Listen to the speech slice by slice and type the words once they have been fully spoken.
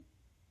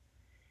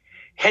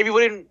Hey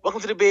everybody,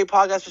 welcome to the Bay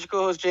Podcast with your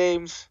co-host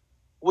James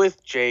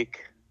with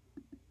Jake.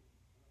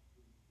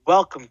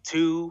 Welcome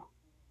to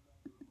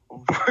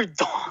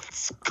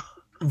Verdansk.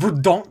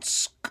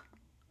 Verdansk.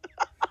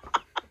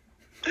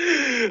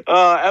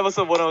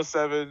 Episode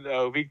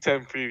 107, Week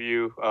 10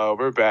 preview.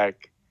 We're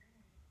back.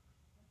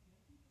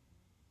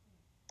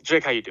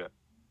 Jake, how you doing?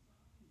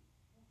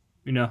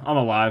 You know, I'm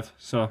alive,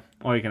 so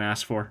all you can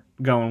ask for.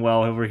 Going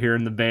well over here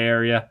in the Bay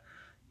Area.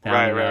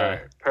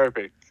 Right.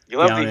 Perfect. You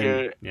love to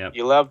hear it. Yep.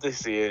 You love to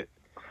see it.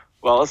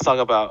 Well, let's talk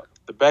about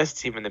the best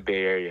team in the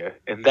Bay Area,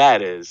 and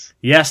that is...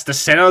 Yes, the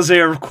San Jose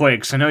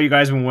Earthquakes. I know you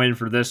guys have been waiting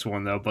for this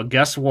one, though, but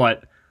guess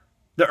what?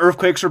 The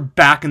Earthquakes are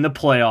back in the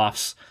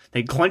playoffs.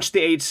 They clinched the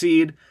 8th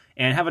seed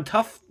and have a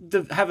tough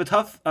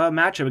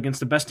matchup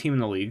against the best team in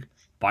the league,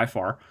 by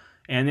far.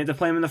 And they have to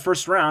play them in the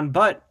first round,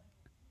 but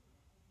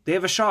they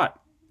have a shot.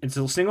 It's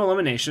a single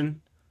elimination.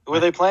 Who are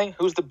they playing?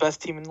 Who's the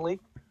best team in the league?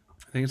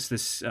 I think it's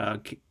this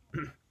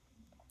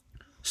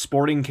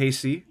Sporting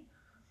KC.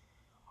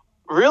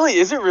 Really?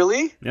 Is it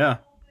really? Yeah.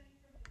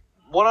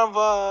 One of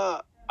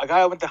a guy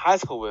I went to high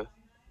school with.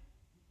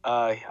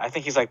 I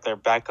think he's like their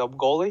backup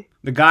goalie.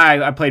 The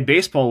guy I played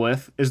baseball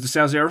with is the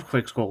San Jose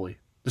Earthquakes goalie,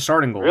 the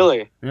starting goalie.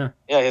 Really? Yeah.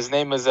 Yeah, his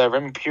name is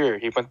Remy Pure.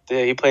 He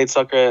played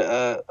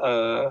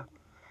soccer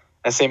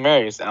at St.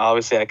 Mary's, and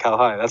obviously at Cal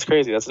High. That's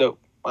crazy. That's dope.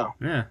 Wow.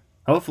 Yeah.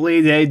 Hopefully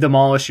they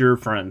demolish your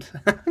friend.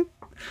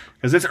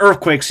 Because it's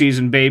earthquake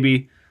season,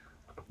 baby.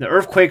 The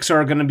Earthquakes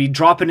are going to be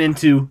dropping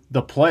into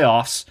the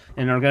playoffs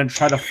and are going to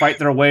try to fight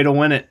their way to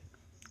win it.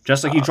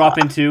 Just like you drop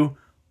into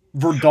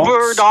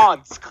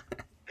Verdansk.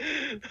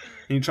 And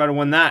you try to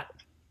win that.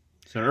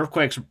 So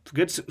Earthquakes,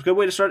 good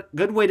way to start,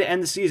 good way to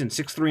end the season.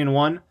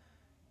 6-3-1.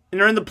 And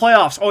they're in the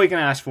playoffs. All you can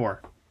ask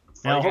for.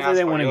 Now, hopefully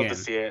they win again. You love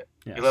to see it.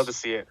 Yes. You love to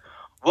see it.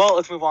 Well,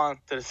 let's move on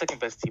to the second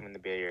best team in the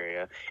Bay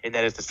Area, and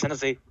that is the San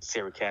Jose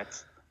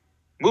SaberCats.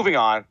 Moving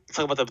on, let's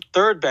talk about the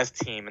third best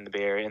team in the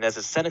Bay Area, and that's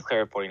the Santa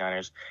Clara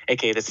 49ers,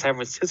 a.k.a. the San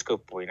Francisco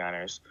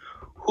 49ers,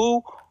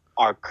 who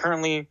are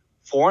currently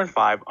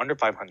 4-5, under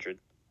 500,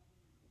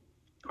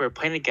 who are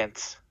playing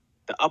against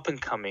the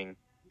up-and-coming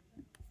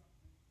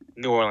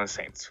New Orleans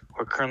Saints,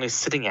 who are currently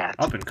sitting at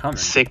up-and-coming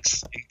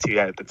 6-2.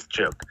 Yeah, that's a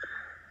joke.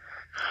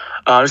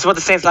 Just about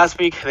the Saints last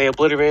week, they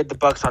obliterated the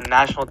Bucs on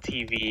national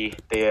TV.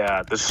 They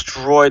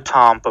destroyed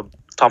Tampa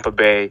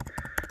Bay.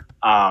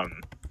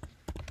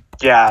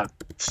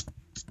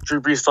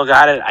 Drew Brees still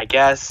got it, I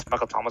guess.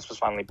 Michael Thomas was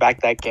finally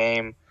back that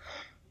game.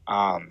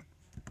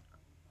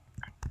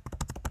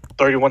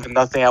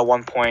 31-0 at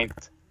one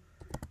point.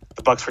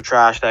 The Bucs were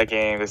trash that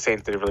game. The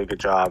Saints did a really good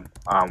job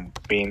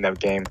beating that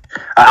game.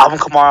 Alvin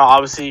Kamara,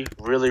 obviously,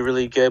 really,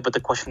 really good. But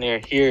the question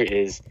here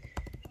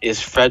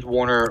is Fred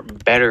Warner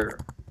better?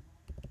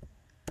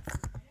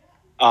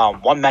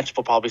 One matchup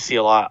we'll probably see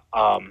a lot.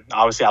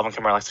 Obviously, Alvin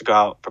Kamara likes to go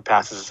out for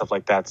passes and stuff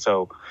like that.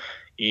 So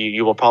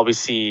you will probably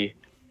see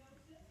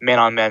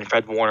man-on-man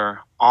Fred Warner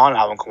on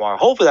Alvin Kamara.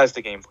 Hopefully that's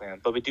the game plan.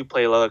 But we do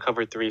play a lot of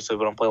cover 3, so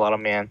we don't play a lot of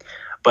man.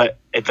 But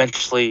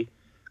eventually,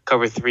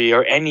 cover 3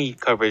 or any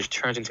coverage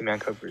turns into man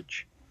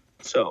coverage.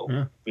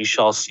 So we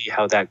shall see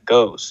how that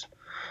goes.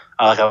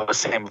 Like I was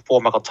saying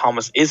before, Michael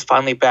Thomas is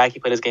finally back. He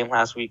played his game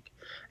last week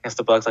against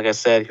the Bucs. Like I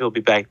said, he'll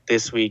be back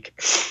this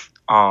week.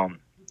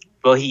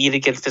 Will he eat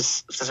against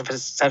this San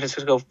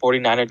Francisco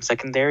 49er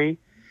secondary?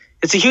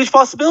 It's a huge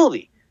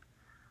possibility.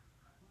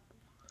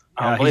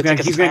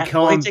 He's gonna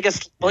kill him.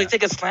 Will he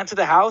take a slant to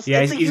the house?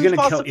 Yeah, it's he's a huge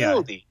gonna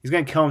possibility. kill. He's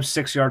gonna kill him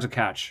 6 yards of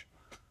catch.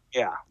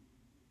 Yeah.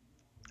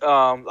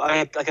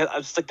 I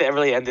just like to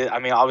really end it. I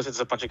mean, obviously,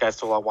 there's a bunch of guys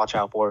to watch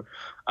out for.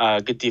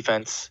 Good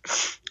defense.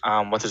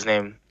 What's his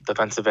name?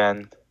 Defensive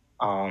end.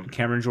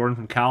 Cameron Jordan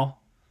from Cal.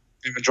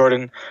 Cameron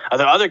Jordan.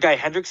 The other guy,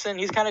 Hendrickson,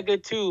 he's kind of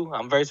good too.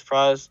 I'm very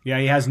surprised. Yeah,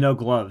 he has no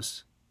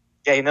gloves.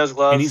 Yeah, he knows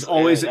gloves. And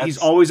he's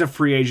always a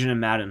free agent in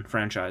Madden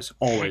franchise.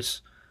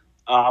 Always.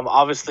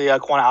 Obviously,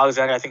 Quan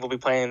Alexander, I think, will be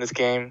playing in this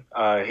game.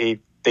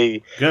 They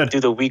do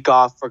the week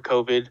off for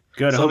COVID.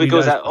 Good. So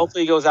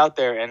hopefully he goes out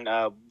there and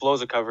blows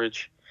the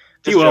coverage.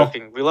 Just he will.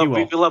 Joking. We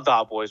love the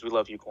Hot Boys. We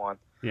love you, Quan.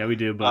 Yeah, we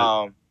do.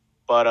 But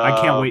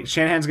I can't wait. This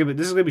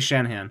is gonna be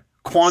Shanahan.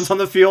 Quan's on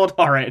the field.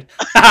 All right.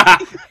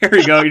 Here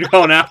we go. You're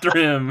going after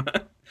him.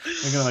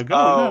 You're gonna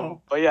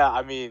no. But yeah,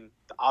 I mean,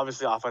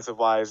 obviously, offensive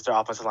wise, their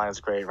offensive line is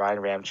great. Ryan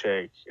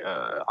Ramczyk,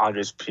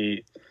 Andres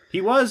Pete.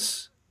 He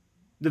was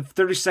the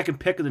 32nd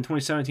pick in the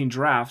 2017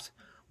 draft,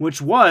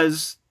 which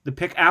was the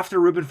pick after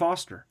Reuben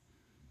Foster.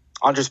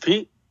 Andres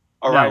Pete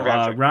or Ryan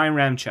Ramczyk? Ryan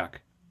Ramczyk.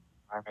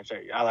 Ryan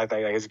Ramczyk. I like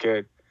that guy. He's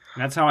good.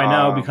 And that's how I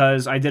know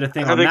because I did a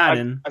thing on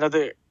Madden.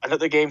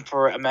 Another game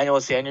for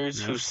Emmanuel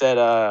Sanders, who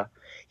said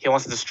he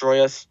wants to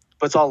destroy us,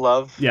 but it's all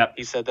love. Yep.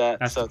 He said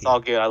that, so it's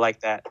all good. I like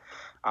that.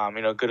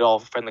 Good all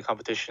friendly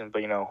competition,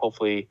 but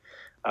hopefully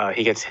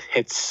he gets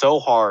hit so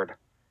hard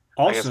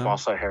against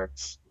Marcel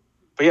Harris.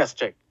 But yes,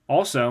 Jake.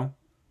 Also,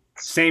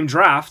 same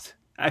draft,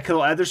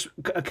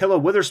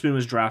 Akilla Witherspoon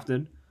was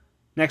drafted.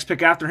 Next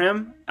pick after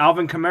him,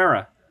 Alvin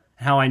Kamara.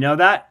 How I know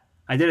that?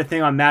 I did a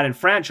thing on Madden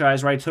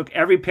Franchise where I took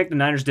every pick the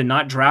Niners did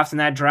not draft in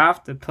that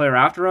draft, the player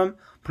after him,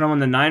 put him on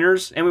the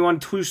Niners, and we won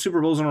 2 Super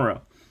Bowls in a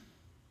row.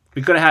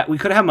 We could have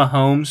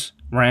Mahomes,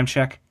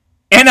 Ramczyk,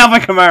 and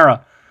Alvin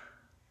Kamara.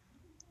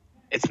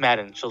 It's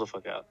Madden. Chill the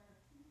fuck out.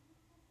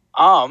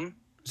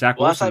 Zach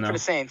Well, that's Wilson, not for the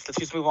Saints. Let's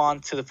just move on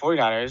to the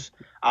 49ers.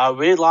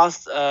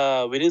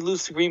 We did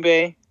lose to Green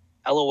Bay.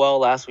 LOL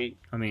last week.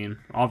 I mean,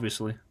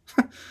 obviously.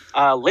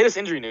 Latest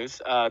injury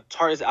news.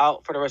 Tart is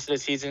out for the rest of the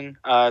season.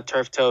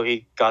 Turf toe.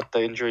 He got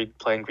the injury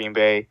playing Green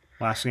Bay.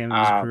 Last game of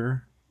his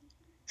career.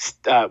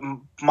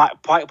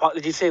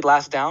 Did you say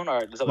last down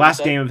or is that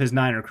last game of his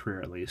Niner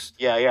career, at least?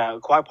 Yeah,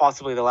 quite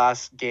possibly the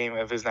last game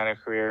of his Niner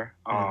career.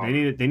 They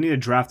need to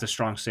draft a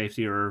strong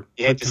safety or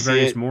put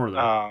Tavarius Moore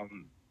though,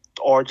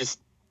 or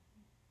just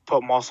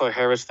put Marcel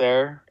Harris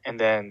there, and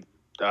then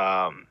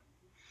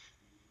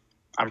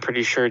I'm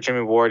pretty sure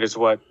Jimmy Ward is a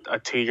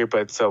 2-year,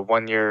 but it's a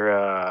 1-year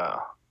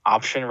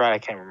option, right? I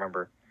can't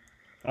remember.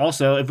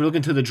 Also, if we look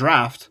into the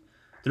draft,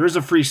 there is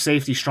a free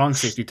safety, strong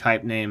safety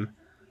type name.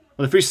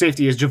 Well, the free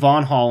safety is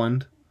Javon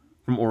Holland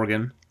from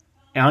Oregon,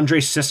 Andre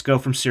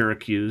Sisco from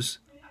Syracuse,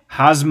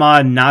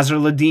 Hazma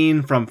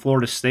Nazarladine from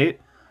Florida State.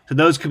 So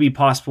those could be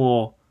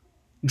possible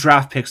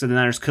draft picks that the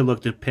Niners could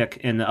look to pick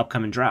in the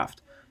upcoming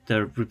draft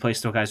to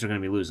replace the guys they're going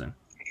to be losing.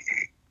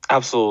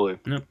 Absolutely.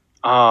 Yep.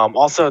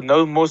 Also,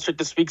 no Mostert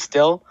this week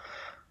still.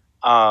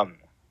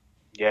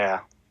 Yeah.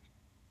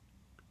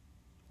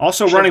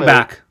 Also, running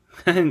back.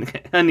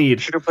 A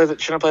need. Shouldn't play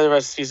the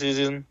rest of the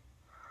season.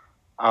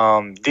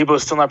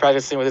 Debo's still not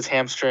practicing with his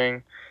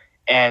hamstring,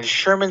 and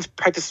Sherman's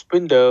practice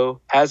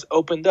window has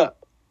opened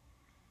up.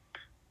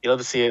 You love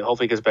to see it.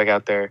 Hopefully, he gets back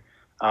out there.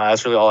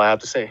 That's really all I have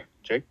to say,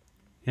 Jake.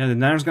 Yeah, the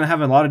Niners going to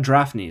have a lot of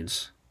draft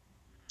needs.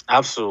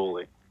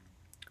 Absolutely.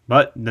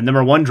 But the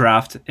number 1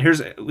 draft. I'm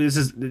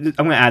going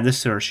to add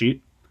this to our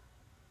sheet.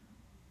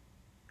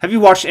 Have you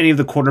watched any of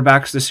the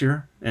quarterbacks this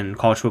year in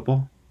college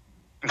football?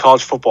 In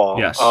college football,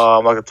 yes.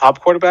 Like the top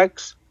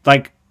quarterbacks,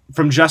 like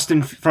from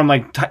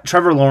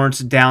Trevor Lawrence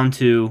down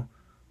to,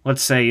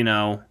 let's say, the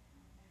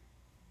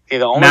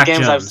only Mac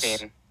games Jones. I've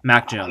seen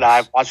Mac Jones that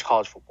I've watched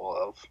college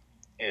football of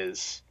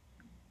is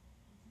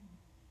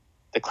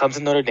the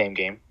Clemson Notre Dame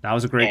game. That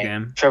was a great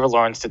game. Trevor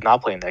Lawrence did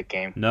not play in that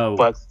game. No,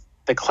 but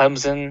the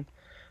Clemson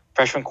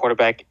freshman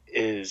quarterback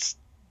is.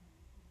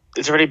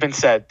 It's already been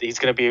said he's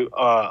gonna be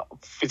a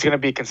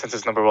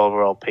consensus number 1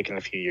 overall pick in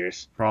a few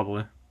years.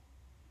 Probably.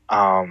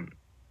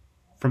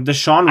 From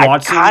Deshaun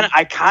Watson,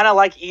 I kind of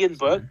like Ian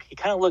Book. He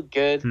kind of looked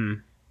good.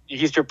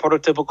 He's your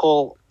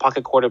prototypical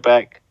pocket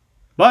quarterback.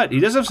 But he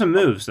does have some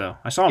moves, though.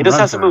 I saw him. He does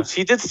have some moves.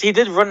 He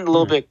did run a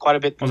little bit, quite a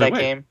bit in that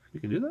game. You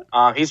can do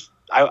that.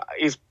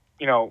 He's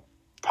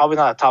probably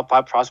not a top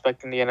 5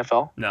 prospect in the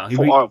NFL. No,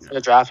 for the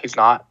draft, he's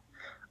not.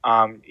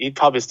 He'd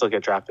probably still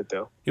get drafted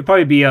though. He'd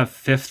probably be a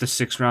 5th to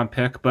 6th round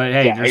pick. But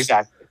hey,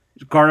 exactly.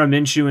 Gardner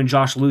Minshew and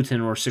Josh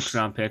Luton were 6th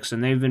round picks,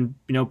 and they've been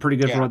pretty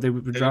good for what they've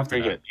been drafted.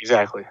 Pretty good,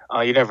 exactly.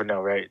 You never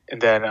know, right? And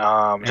then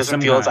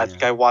Justin Fields. I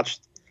think I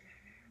watched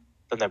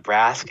the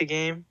Nebraska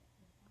game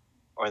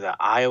or the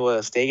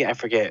Iowa State game. I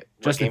forget.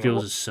 Justin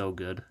Fields is so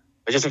good.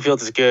 But Justin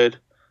Fields is good.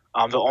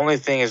 The only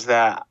thing is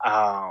that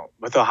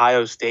with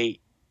Ohio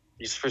State,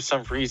 just for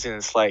some reason,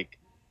 it's like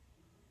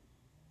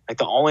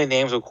the only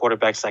names of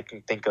quarterbacks I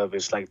can think of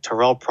is like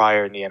Terrell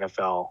Pryor in the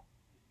NFL,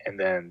 and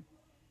then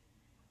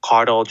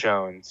Cardale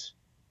Jones,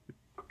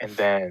 and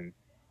then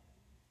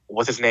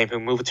what's his name, who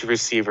moved to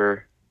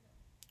receiver,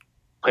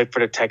 played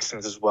for the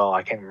Texans as well.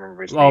 I can't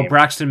remember his name.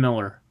 Braxton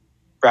Miller.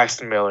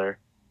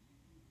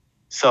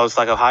 So it's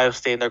like Ohio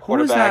State and their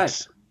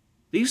quarterbacks.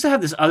 They used to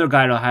have this other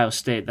guy at Ohio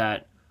State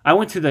that I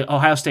went to the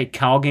Ohio State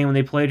Cal game when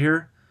they played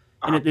here,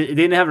 and they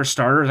didn't have a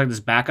starter. It was like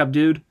this backup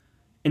dude.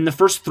 In the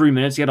first 3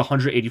 minutes, he had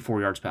 184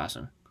 yards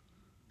passing.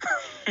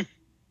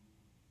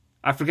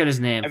 I forget his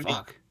name.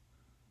 Fuck.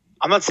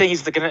 I'm not saying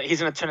he's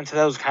gonna turn into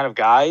those kind of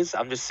guys.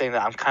 I'm just saying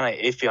that I'm kind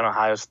of iffy on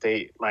Ohio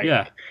State,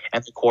 and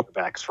the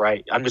quarterbacks,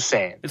 right? I'm just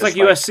saying it's like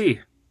USC.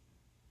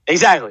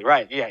 Exactly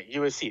right. Yeah,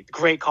 USC,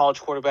 great college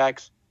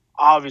quarterbacks,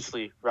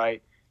 obviously,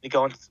 right? You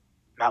go into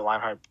Matt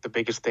Leinart, the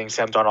biggest thing.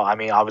 Sam Darnold, I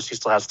mean, obviously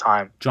still has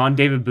time. John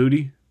David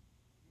Booty.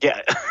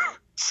 Yeah,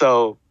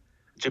 so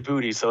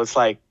Djibouti. So it's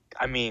like,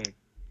 I mean.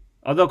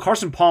 Although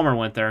Carson Palmer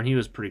went there, and he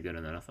was pretty good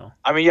in the NFL.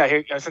 I mean,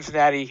 yeah,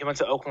 Cincinnati. He went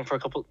to Oakland for a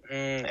couple,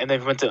 and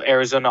then he went to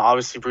Arizona.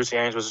 Obviously, Bruce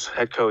Arians was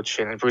head coach,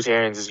 and Bruce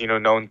Arians is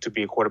known to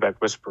be a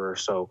quarterback whisperer.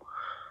 So,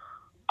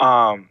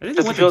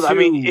 Fields, I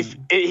mean, if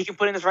he can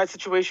put in his right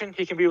situation,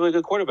 he can be a really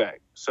good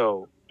quarterback.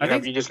 So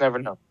you just never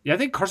know. Yeah, I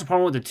think Carson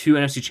Palmer went to 2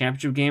 NFC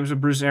Championship games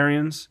with Bruce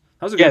Arians.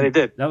 They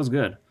did. That was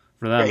good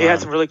for them. Yeah, he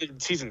had some really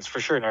good seasons for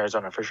sure in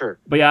Arizona, for sure.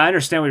 But yeah, I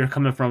understand where you're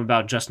coming from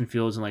about Justin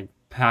Fields and like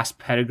past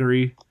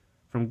pedigree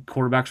from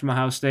quarterbacks from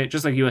Ohio State,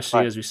 just like USC,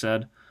 right. As we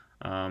said.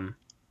 The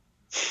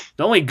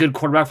only good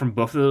quarterback from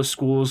both of those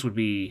schools would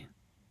be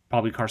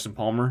probably Carson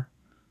Palmer.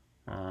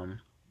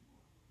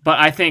 But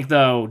I think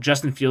though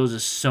Justin Fields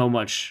is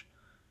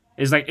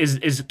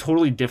is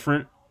totally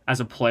different as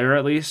a player,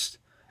 at least,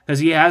 because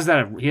he has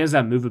that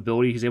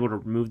movability. He's able to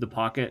move the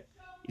pocket.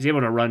 He's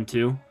able to run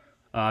too.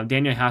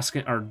 Daniel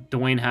Haskins or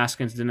Dwayne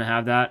Haskins didn't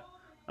have that.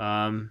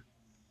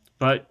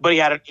 But But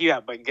again,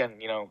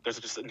 there's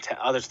just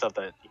other stuff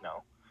that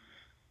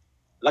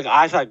like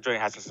I thought Dwayne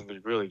Haskins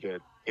was really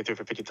good. He threw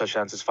for 50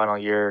 touchdowns his final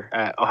year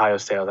at Ohio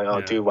State. I was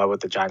like, dude, why would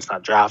the Giants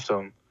not draft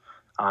him?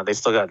 They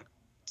still got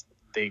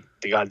they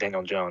got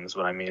Daniel Jones,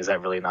 but I mean, is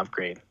that really an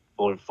upgrade?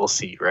 We'll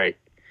see, right?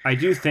 I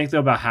do think though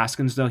about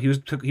Haskins though, he was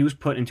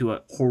put into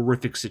a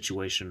horrific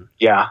situation.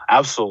 Yeah,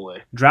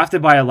 absolutely.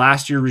 Drafted by a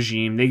last year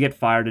regime, they get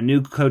fired. A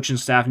new coaching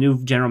staff,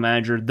 new general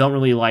manager, don't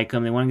really like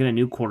him. They want to get a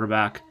new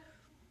quarterback.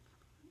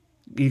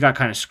 He got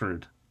kind of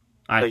screwed.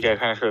 They got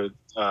kind of screwed,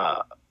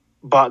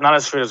 but not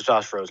as screwed as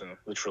Josh Rosen,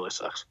 which really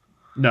sucks.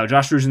 No,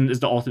 Josh Rosen is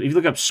the ultimate. If you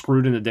look up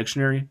 "screwed" in the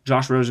dictionary,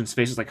 Josh Rosen's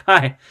face is like,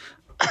 "Hi,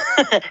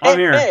 I'm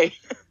here. Hey.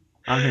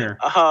 I'm here."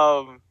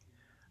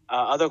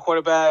 Other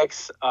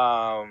quarterbacks.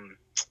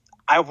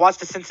 I watched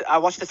the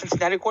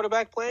Cincinnati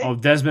quarterback play. Oh,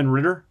 Desmond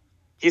Ridder.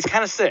 He's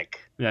kind of sick.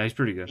 Yeah, he's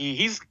pretty good.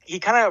 He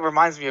kind of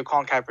reminds me of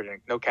Colin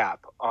Kaepernick. No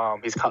cap.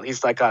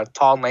 He's like a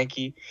tall and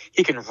lanky.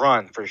 He can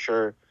run for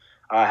sure.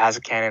 Has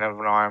a cannon of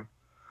an arm.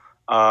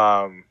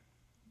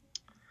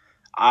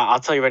 I'll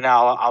tell you right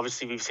now.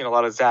 Obviously, we've seen a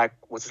lot of Zach.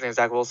 What's his name?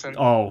 Zach Wilson.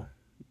 Oh,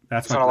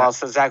 that's a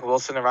lot of Zach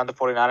Wilson around the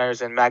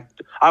 49ers and Mac.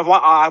 I've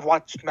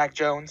watched Mac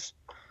Jones.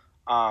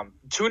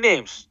 Two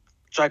names.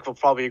 Jack will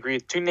probably agree.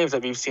 Two names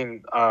that we've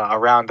seen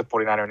around the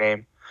 49er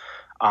name.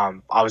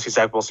 Obviously,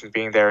 Zach Wilson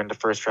being there in the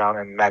first round,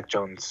 and Mac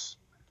Jones,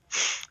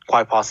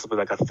 quite possibly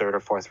like a third or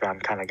fourth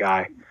round kind of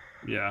guy.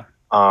 Yeah.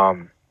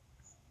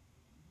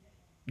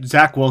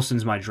 Zach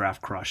Wilson's my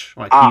draft crush.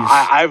 Like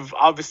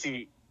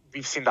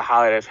we've seen the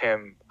highlight of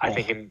him. I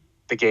think in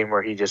the game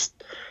where he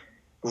just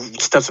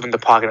steps up in the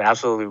pocket and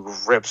absolutely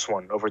rips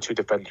one over two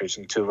defenders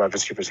into wide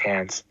receiver's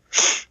hands.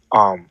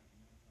 Playing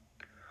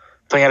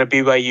at a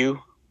BYU.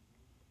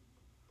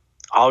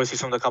 Obviously,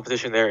 some of the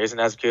competition there isn't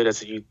as good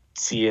as you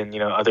see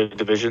in other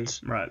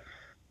divisions. Right.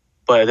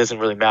 But it doesn't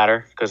really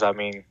matter because I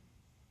mean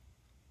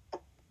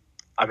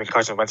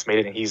Carson Wentz made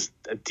it, and he's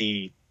a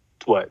D2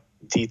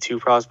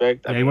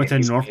 prospect. Yeah, he went to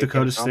North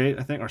Dakota State,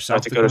 I think, or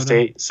South Dakota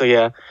State. So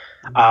yeah,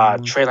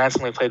 Trey Lance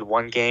only played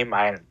one game,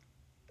 and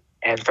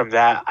from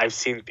that, I've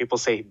seen people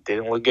say he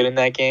didn't look good in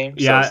that game.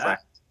 Yeah,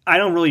 I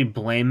don't really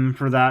blame him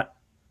for that.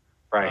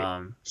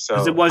 Right.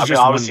 So it was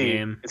just one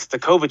game. It's the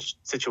COVID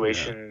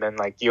situation, and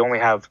you only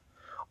have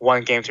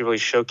one game to really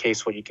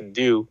showcase what you can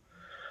do.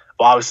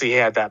 Well, obviously, he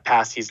had that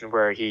past season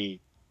where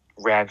he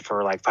ran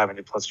for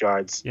 500 plus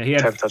yards, he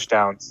had 10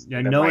 touchdowns.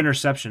 Yeah, no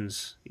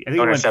interceptions. I think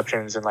no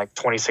interceptions and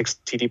 26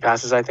 TD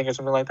passes, I think, or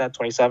something like that,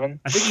 27.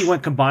 I think he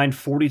went combined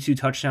 42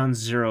 touchdowns,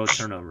 0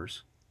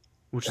 turnovers,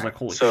 which is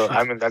holy shit. So,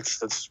 I mean,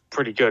 that's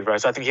pretty good,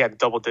 right? So, I think he had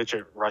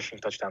double-digit rushing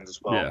touchdowns as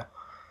well.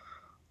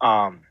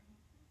 Yeah.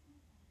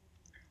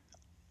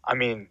 I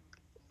mean,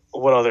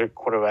 what other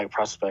quarterback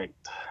prospect?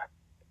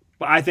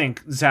 But I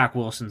think Zach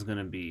Wilson's going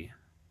to be...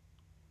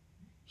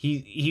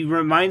 He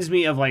reminds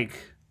me of,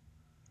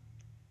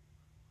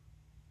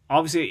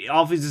 Obviously,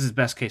 this is his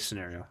best case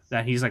scenario,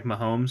 that he's like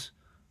Mahomes,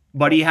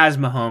 but he has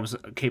Mahomes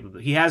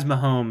capability. He has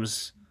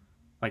Mahomes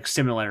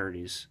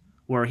similarities,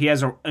 where he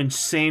has an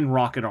insane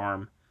rocket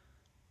arm,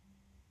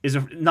 is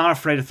not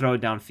afraid to throw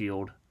it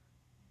downfield,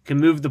 can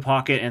move the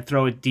pocket and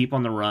throw it deep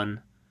on the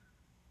run.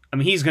 I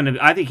mean,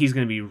 I think he's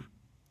gonna be.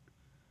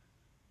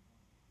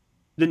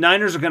 The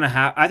Niners are gonna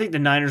have. I think the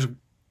Niners.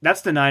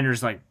 That's the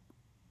Niners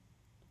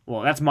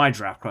Well, that's my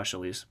draft crush at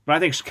least, but I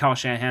think Kyle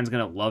Shanahan's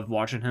gonna love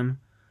watching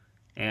him.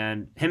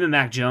 And him and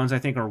Mac Jones, I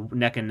think, are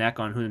neck and neck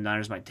on who the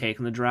Niners might take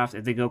in the draft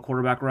if they go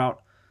quarterback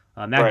route.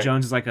 Mac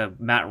Jones is like a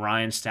Matt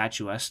Ryan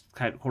statuesque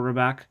type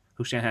quarterback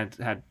who Shanahan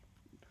had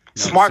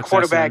smart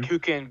quarterback who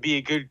can be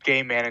a good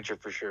game manager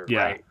for sure.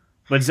 Yeah, right?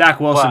 But Zach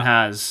Wilson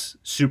has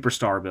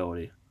superstar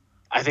ability.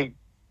 I think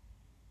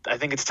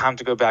it's time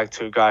to go back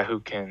to a guy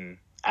who can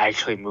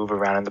actually move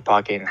around in the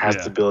pocket and has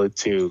the ability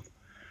to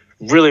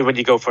really, when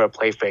you go for a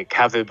play fake,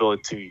 have the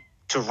ability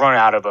to run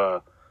out of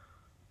a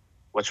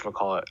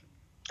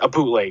a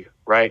bootleg,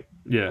 right?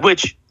 Yeah.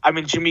 Which, I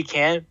mean, Jimmy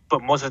can,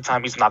 but most of the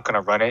time he's not going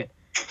to run it.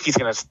 He's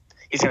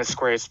gonna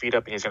square his feet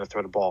up and he's going to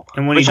throw the ball.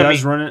 And when he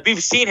does run it,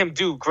 we've seen him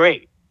do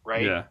great,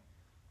 right? Yeah.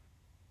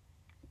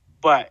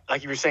 But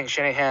like you were saying,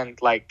 Shanahan,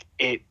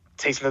 it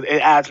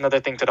adds another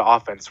thing to the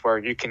offense where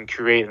you can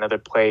create another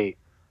play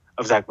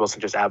of Zach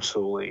Wilson just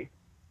absolutely,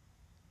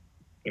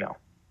 Yeah,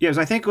 because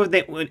I think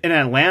in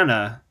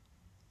Atlanta,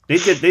 they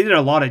did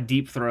a lot of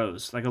deep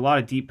throws, a lot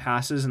of deep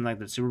passes in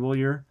the Super Bowl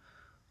year.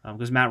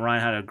 Because Matt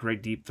Ryan had a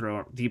great deep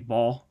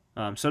ball.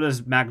 So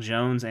does Mac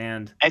Jones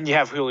and you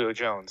have Julio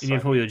Jones.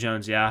 Julio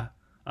Jones, yeah.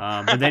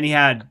 But then he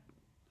had,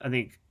 I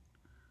think,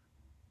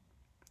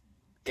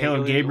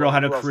 Taylor Gabriel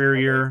had a career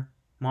year.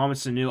 Mohamed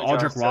Sanu,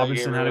 Aldrick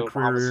Robinson had a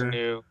career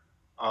year.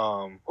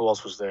 Who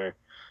else was there?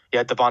 You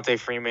had Devontae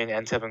Freeman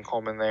and Tevin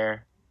Coleman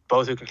there,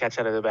 both who can catch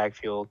out of the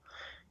backfield.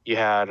 You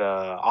had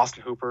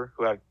Austin Hooper,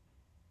 who had,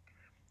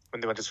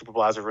 when they went to Super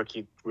Bowl as a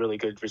rookie, really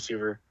good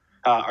receiver,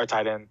 or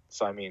tight end.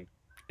 So I mean.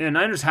 And the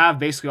Niners have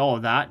basically all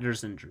of that. They're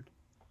just injured.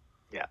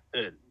 Yeah.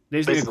 They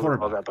just need a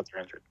quarterback. All that, but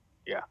they're injured.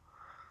 Yeah.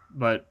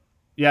 But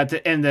Yeah,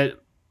 and the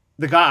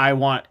guy I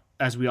want,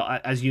 as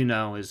you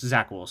know, is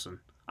Zach Wilson.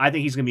 I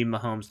think he's gonna be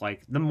Mahomes,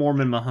 like the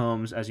Mormon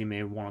Mahomes, as you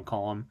may want to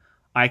call him.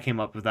 I came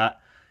up with that.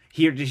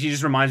 He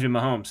just reminds me of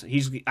Mahomes.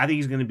 I think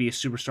he's gonna be a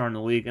superstar in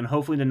the league, and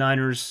hopefully the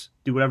Niners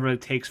do whatever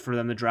it takes for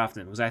them to draft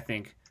him. Because I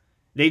think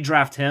they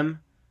draft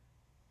him,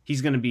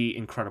 he's gonna be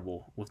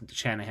incredible with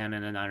Shanahan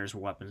and the Niners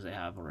weapons they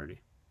have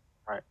already.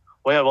 All right.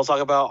 Well, yeah, we'll talk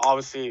about.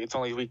 Obviously, it's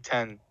only week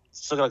 10.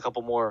 Still got a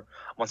couple more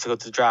once to go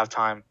to draft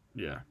time.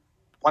 Yeah.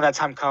 When that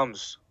time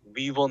comes,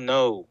 we will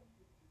know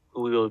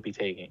who we will be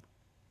taking.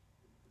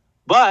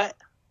 But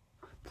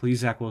please,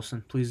 Zach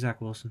Wilson. Please, Zach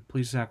Wilson.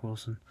 Please, Zach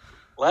Wilson.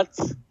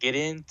 Let's get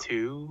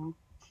into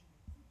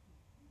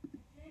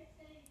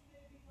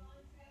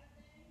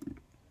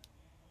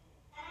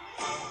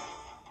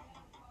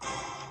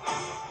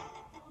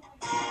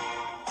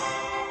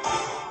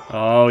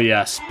oh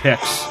yes,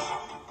 picks.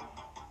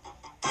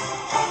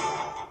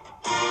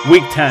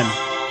 Week 10,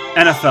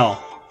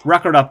 NFL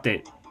record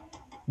update.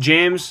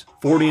 James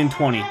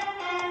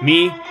 40-20,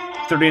 me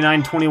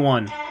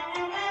 39-21.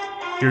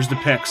 Here's the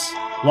picks.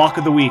 Lock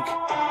of the week.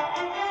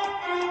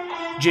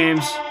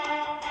 James,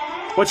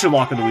 what's your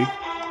lock of the week?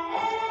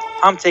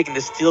 I'm taking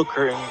the Steel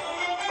Curtain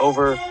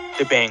over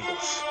the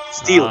Bengals.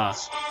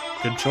 Steelers.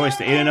 Good choice.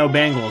 The 8-0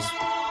 Bengals.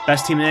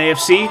 Best team in the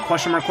AFC?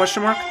 Question mark,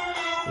 question mark?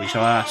 We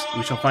shall ask.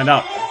 We shall find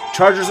out.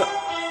 Chargers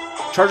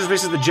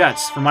versus the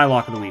Jets for my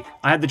lock of the week.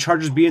 I had the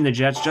Chargers beating the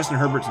Jets. Justin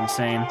Herbert's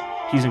insane.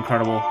 He's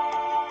incredible.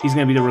 He's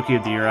going to be the rookie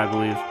of the year, I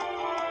believe.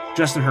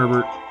 Justin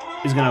Herbert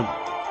is going to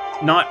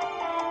not...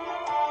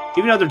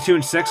 Even though they're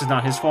 2-6, it's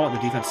not his fault. The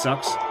defense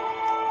sucks.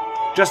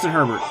 Justin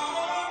Herbert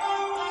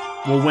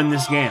will win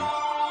this game.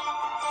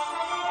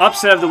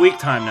 Upset of the week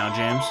time now,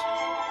 James.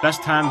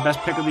 Best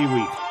pick of the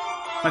week.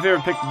 My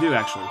favorite pick to do,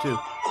 actually, too.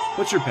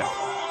 What's your pick?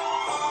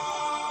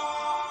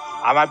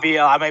 I might be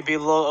a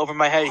little over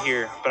my head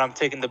here, but I'm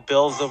taking the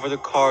Bills over the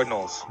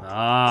Cardinals.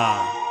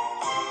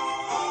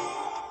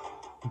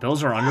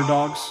 Bills are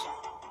underdogs?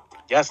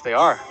 Yes, they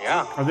are.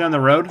 Yeah. Are they on the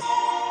road?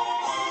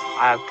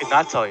 I could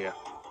not tell you.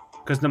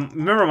 Because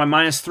remember, my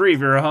 -3. If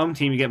you're a home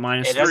team, you get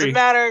 -3. It doesn't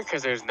matter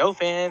because there's no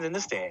fans in the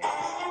stands.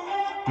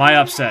 My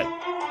upset.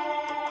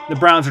 The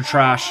Browns are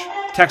trash.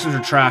 Texans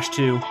are trash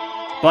too.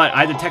 But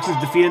I had the Texans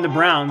defeating the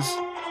Browns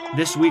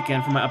this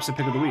weekend for my upset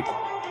pick of the week.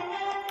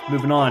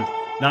 Moving on.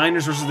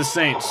 Niners versus the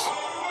Saints.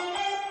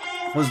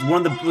 Was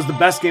the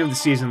best game of the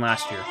season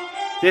last year.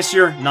 This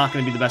year, not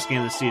going to be the best game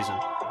of the season.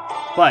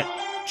 But,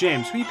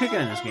 James, who are you picking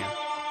in this game?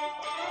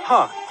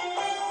 Huh.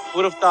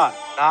 Would have thought.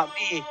 Not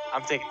me.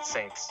 I'm taking the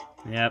Saints.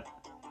 Yep.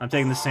 I'm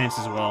taking the Saints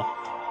as well.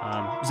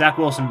 Zach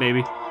Wilson,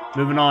 baby.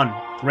 Moving on.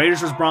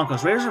 Raiders versus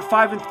Broncos. Raiders are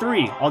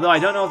 5-3, although I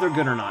don't know if they're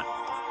good or not.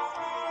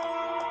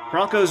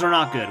 Broncos are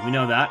not good. We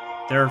know that.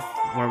 They're,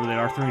 wherever they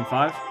are,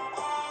 3-5.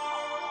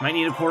 Might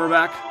need a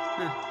quarterback.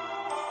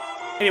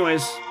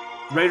 Anyways,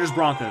 Raiders,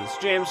 Broncos.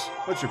 James,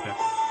 what's your pick?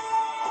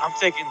 I'm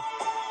taking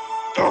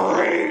the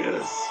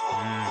Raiders.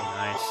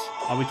 Nice.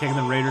 I'll be taking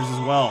the Raiders as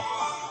well.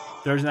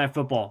 Thursday Night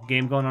Football.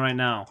 Game going on right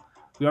now.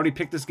 We already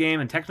picked this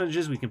game in text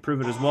messages. We can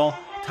prove it as well.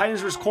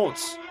 Titans versus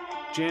Colts.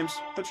 James,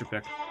 what's your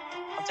pick?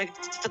 I'm taking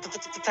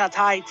the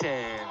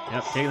Titans.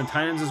 Yep, taking the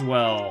Titans as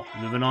well.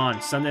 Moving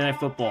on. Sunday Night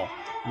Football.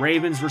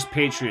 Ravens versus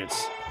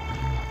Patriots.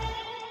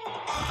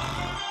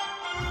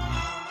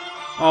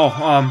 Who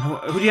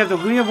do you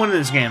have winning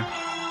this game?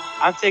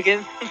 I'm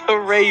taking the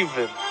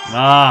Ravens.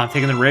 I'm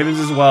taking the Ravens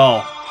as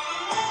well.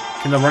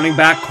 Can the running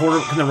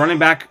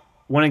back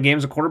win a game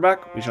as a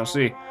quarterback? We shall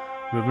see.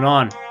 Moving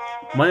on.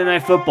 Monday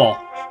Night Football.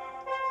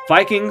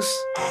 Vikings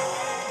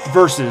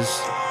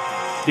versus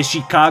the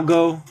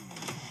Chicago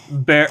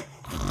Bears.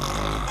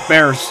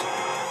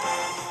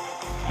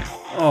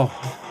 Oh,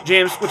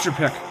 James, what's your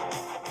pick?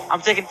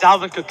 I'm taking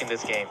Dalvin Cook in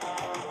this game.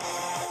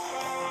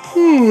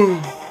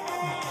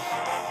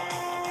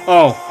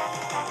 Oh,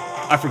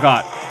 I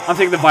forgot. I'm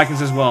taking the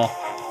Vikings as well.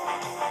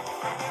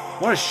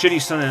 What a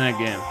shitty Sunday night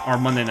game. Or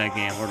Monday night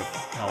game, where the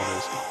hell it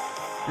is.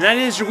 And that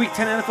is your Week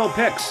 10 NFL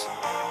picks.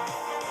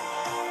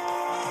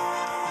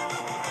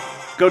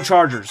 Go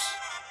Chargers.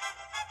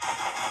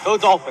 Go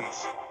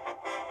Dolphins.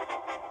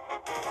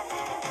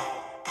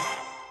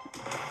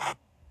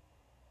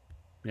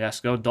 Yes,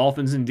 go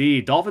Dolphins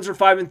indeed. Dolphins are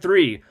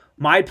 5-3.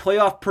 My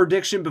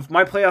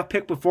playoff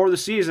pick before the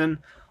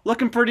season,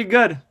 looking pretty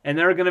good, and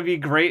they're going to be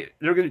great.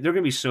 They're going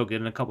to be so good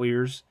in a couple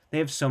years. They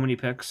have so many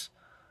picks,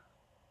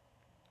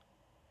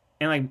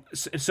 and like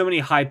so many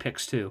high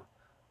picks too.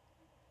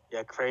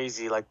 Yeah,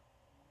 crazy. Like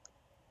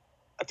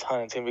a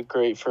ton. It's going to be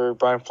great for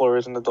Brian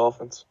Flores and the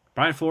Dolphins.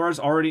 Brian Flores,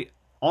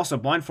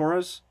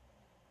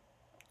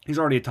 he's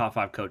already a top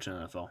 5 coach in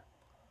the NFL.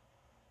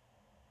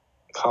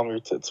 Calm your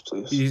tits,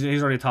 please.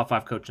 He's already a top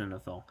 5 coach in the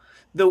NFL.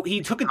 Though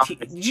he took a team.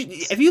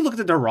 If you looked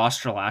at their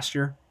roster last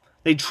year,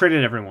 they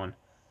traded everyone.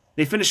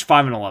 They finished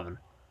 5-11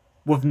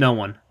 with no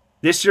one.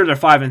 This year they're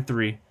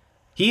 5-3.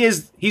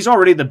 He's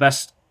already the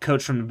best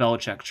coach from the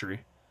Belichick tree.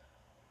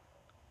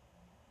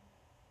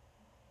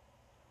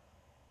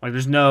 Like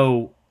there's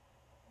no.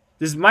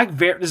 Does Mike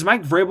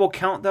Vrabel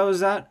count though? Is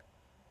that?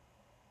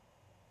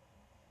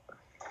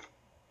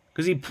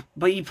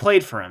 But he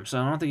played for him, so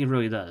I don't think he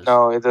really does.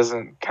 No, it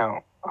doesn't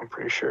count. I'm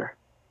pretty sure.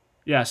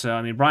 Yeah, so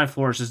I mean, Brian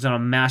Flores has done a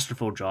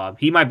masterful job.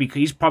 He's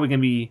probably going to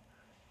be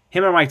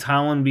him or Mike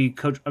Tomlin be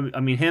coach. I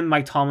mean, him,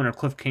 Mike Tomlin, or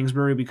Cliff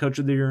Kingsbury will be coach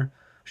of the year.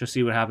 We'll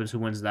see what happens. Who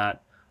wins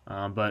that?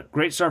 But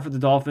great start for the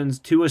Dolphins.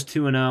 Tua's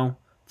 2-0,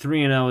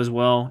 3-0 as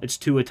well. It's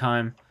Tua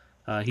time.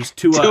 He's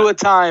Tua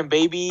time,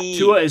 baby.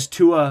 Tua is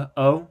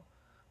 2-0.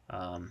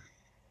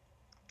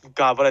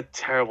 God, what a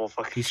terrible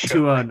fucking. He's show.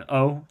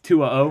 2-0.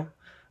 So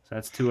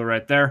that's Tua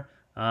right there.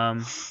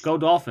 Go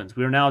Dolphins.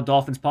 We are now a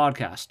Dolphins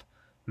podcast.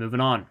 Moving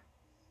on.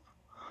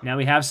 Now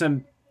we have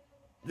some.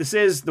 This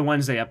is the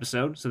Wednesday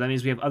episode, so that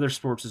means we have other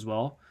sports as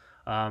well.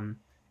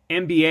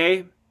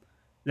 NBA.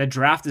 The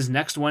draft is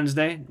next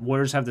Wednesday.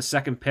 Warriors have the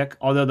second pick,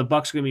 although the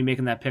Bucks are going to be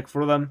making that pick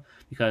for them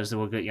because they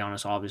will get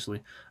Giannis,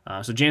 obviously.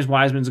 So James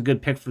Wiseman's a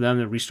good pick for them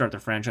to restart their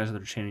franchise.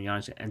 They're chaining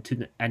Giannis and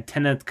to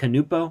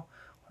Antetokounmpo,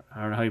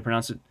 I don't know how you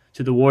pronounce it,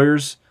 to the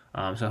Warriors.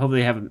 So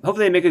hopefully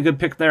they make a good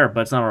pick there,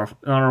 but it's not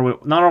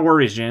our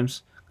worries,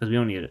 James, because we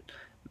don't need it.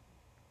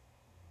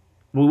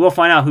 We will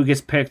find out who gets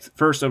picked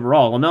first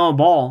overall.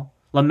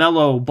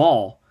 LaMelo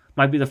Ball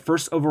might be the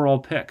first overall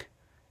pick,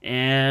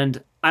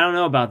 and I don't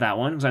know about that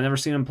one because I've never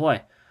seen him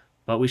play.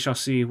 But we shall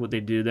see what they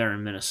do there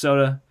in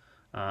Minnesota.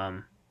 I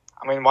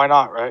mean, why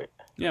not, right?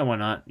 Yeah, why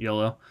not?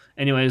 YOLO.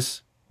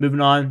 Anyways, moving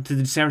on to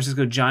the San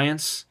Francisco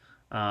Giants.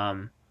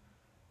 The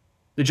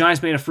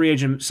Giants made a free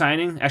agent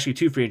signing, actually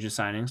 2 free agent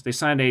signings. They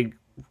signed a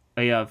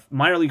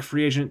minor league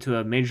free agent to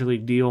a major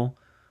league deal.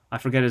 I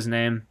forget his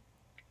name.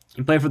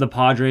 He played for the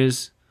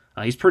Padres.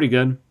 He's pretty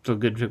good, so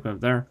good pick up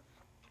there.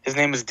 His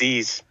name is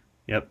Dees.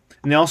 Yep.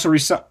 And they also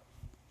re-signed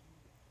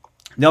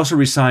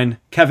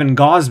Kevin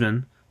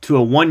Gausman to a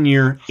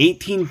 1-year,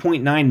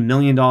 $18.9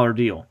 million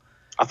deal.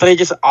 I thought he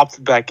just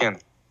opted back in.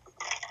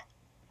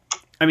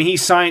 I mean, he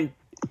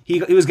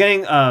was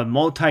getting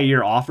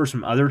multi-year offers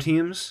from other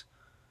teams,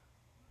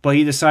 but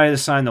he decided to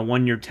sign the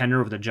 1-year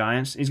tender with the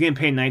Giants. He's getting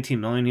paid $19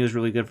 million. He was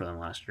really good for them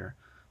last year.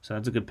 So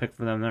that's a good pick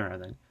for them there, I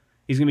think.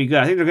 He's going to be good.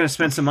 I think they're going to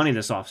spend some money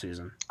this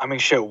offseason. I mean,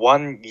 shit,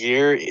 1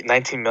 year,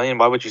 $19 million.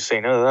 Why would you say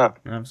no to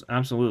that?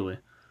 Absolutely.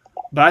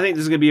 But I think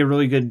this is going to be a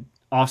really good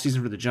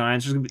offseason for the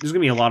Giants. There's going to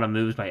be a lot of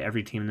moves by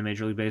every team in the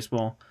Major League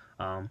Baseball.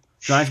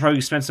 Giants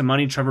probably spend some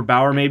money. Trevor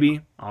Bauer, maybe.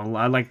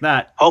 I like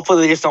that.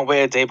 Hopefully, they just don't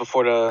wait a day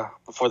before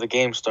the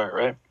game start,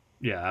 right?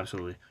 Yeah,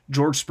 absolutely.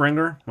 George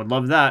Springer, would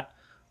love that.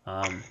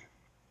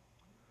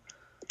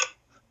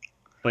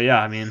 But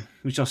yeah, I mean,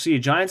 we shall see.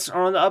 Giants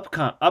are on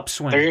the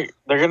upswing.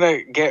 They're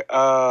gonna get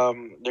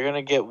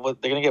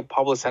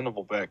Pablo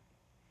Sandoval back.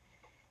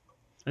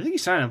 I think he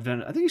signed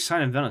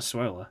in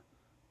Venezuela.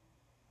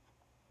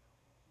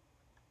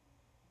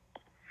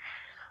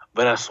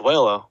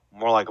 Venezuela,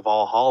 more like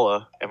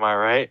Valhalla. Am I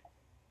right?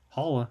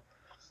 Holla.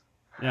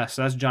 Yeah,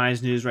 so that's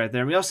Giants news right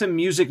there. We also have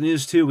music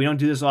news too. We don't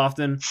do this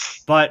often,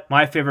 but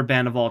my favorite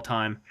band of all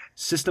time,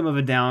 System of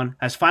a Down,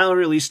 has finally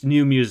released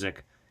new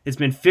music. It's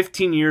been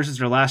 15 years since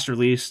their last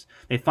release.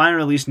 They finally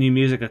released new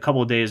music a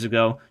couple of days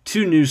ago.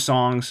 2 new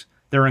songs.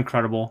 They're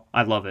incredible.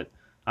 I love it.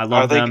 I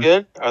love them. Are they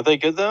good? Are they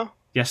good though?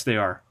 Yes, they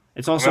are.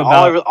 It's also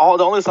the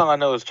only song I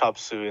know is Chop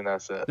Suey, and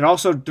that's it. They're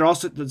also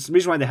the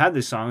reason why they had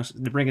these songs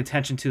to bring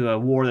attention to a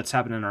war that's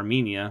happening in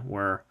Armenia,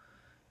 where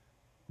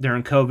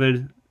during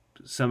COVID,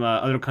 some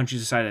other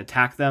countries decided to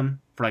attack them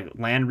for like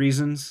land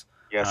reasons.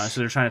 Yes. So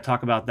they're trying to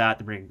talk about that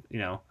to bring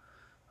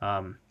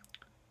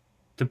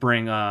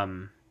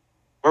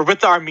We're with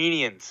the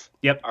Armenians.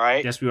 Yep. All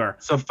right. Yes, we are.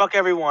 So fuck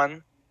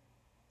everyone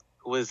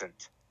who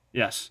isn't.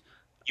 Yes.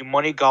 You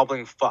money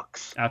gobbling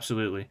fucks.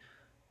 Absolutely.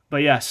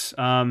 But yes,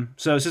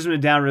 so System of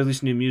a Down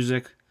released new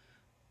music.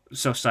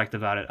 So psyched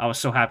about it. I was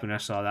so happy when I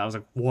saw that. I was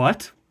like,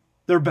 what?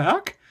 They're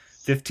back?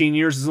 15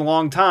 years is a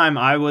long time.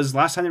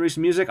 Last time they released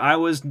music, I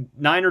was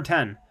 9 or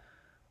 10.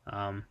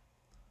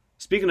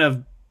 Speaking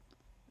of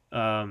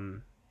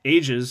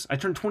ages, I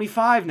turn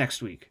 25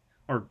 next week,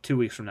 or 2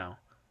 weeks from now.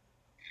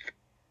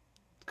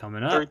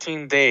 Coming up.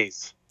 13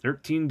 days.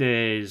 13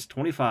 days,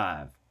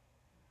 25.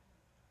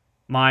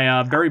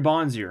 My Barry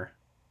Bonds year.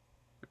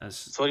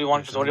 So what do you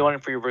want? So what do you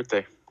want for your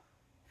birthday?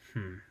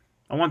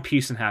 I want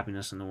peace and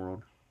happiness in the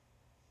world.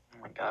 Oh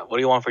my god! What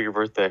do you want for your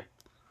birthday?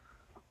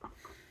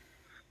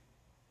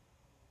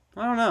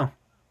 I don't know.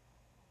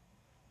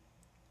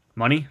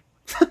 Money?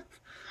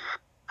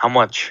 How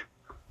much?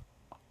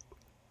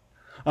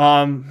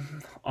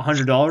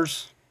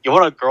 $100. You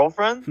want a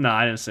girlfriend? No,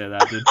 I didn't say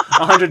that, dude.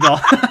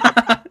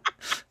 $100.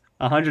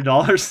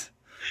 $100.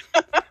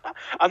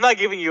 I'm not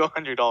giving you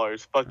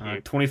 $100. Fuck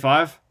you.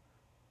 25.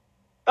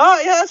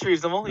 Oh yeah, that's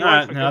reasonable. All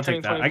right, I'll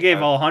take that. I gave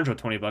Alejandro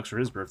 $20 for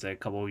his birthday a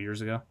couple of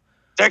years ago.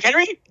 Derrick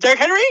Henry.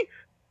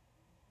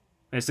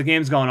 It's the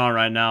game's going on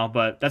right now,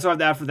 but that's all I have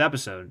to add for the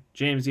episode.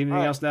 James, do you have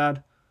anything else to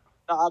add?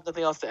 No, I have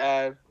nothing else to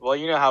add. Well,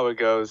 you know how it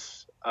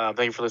goes. Thank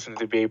you for listening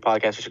to the BA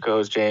Podcast. It's your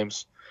co-host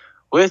James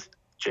with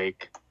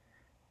Jake.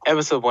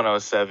 Episode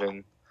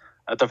 107.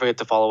 Don't forget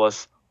to follow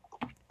us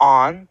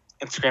on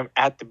Instagram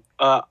at the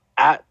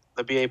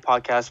BA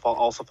Podcast.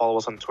 Also follow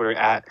us on Twitter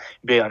at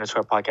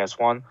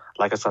BA_podcast1.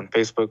 Like us on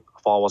Facebook.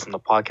 Follow us on the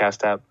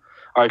podcast app.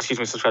 or excuse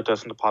me, subscribe to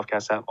us on the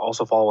podcast app.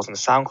 Also follow us on the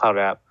SoundCloud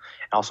app,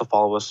 and also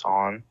follow us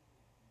on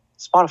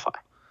Spotify.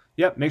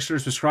 Yep, make sure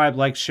to subscribe,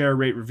 like, share,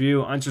 rate,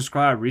 review,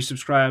 unsubscribe,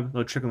 resubscribe.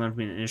 Little trick and learn from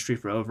being in the industry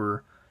for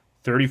over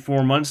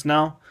 34 months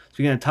now.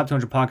 Speaking of top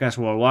 200 podcasts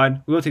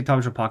worldwide, we will take top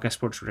 100 podcast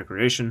sports for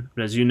recreation.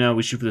 But as you know,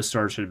 we shoot for the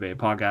stars to debate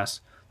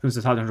podcast. Who's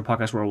the top 100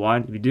 podcasts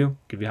worldwide? If you do,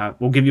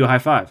 we'll give you a high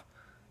five.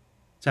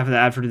 It's after the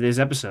ad for today's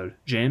episode.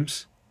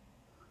 James?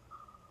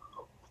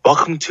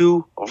 Welcome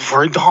to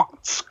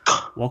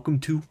Verdansk. Welcome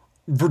to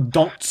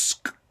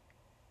Verdansk.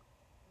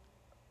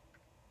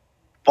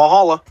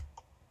 Valhalla.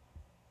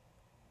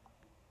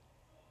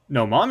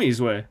 No,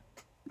 mommy's way.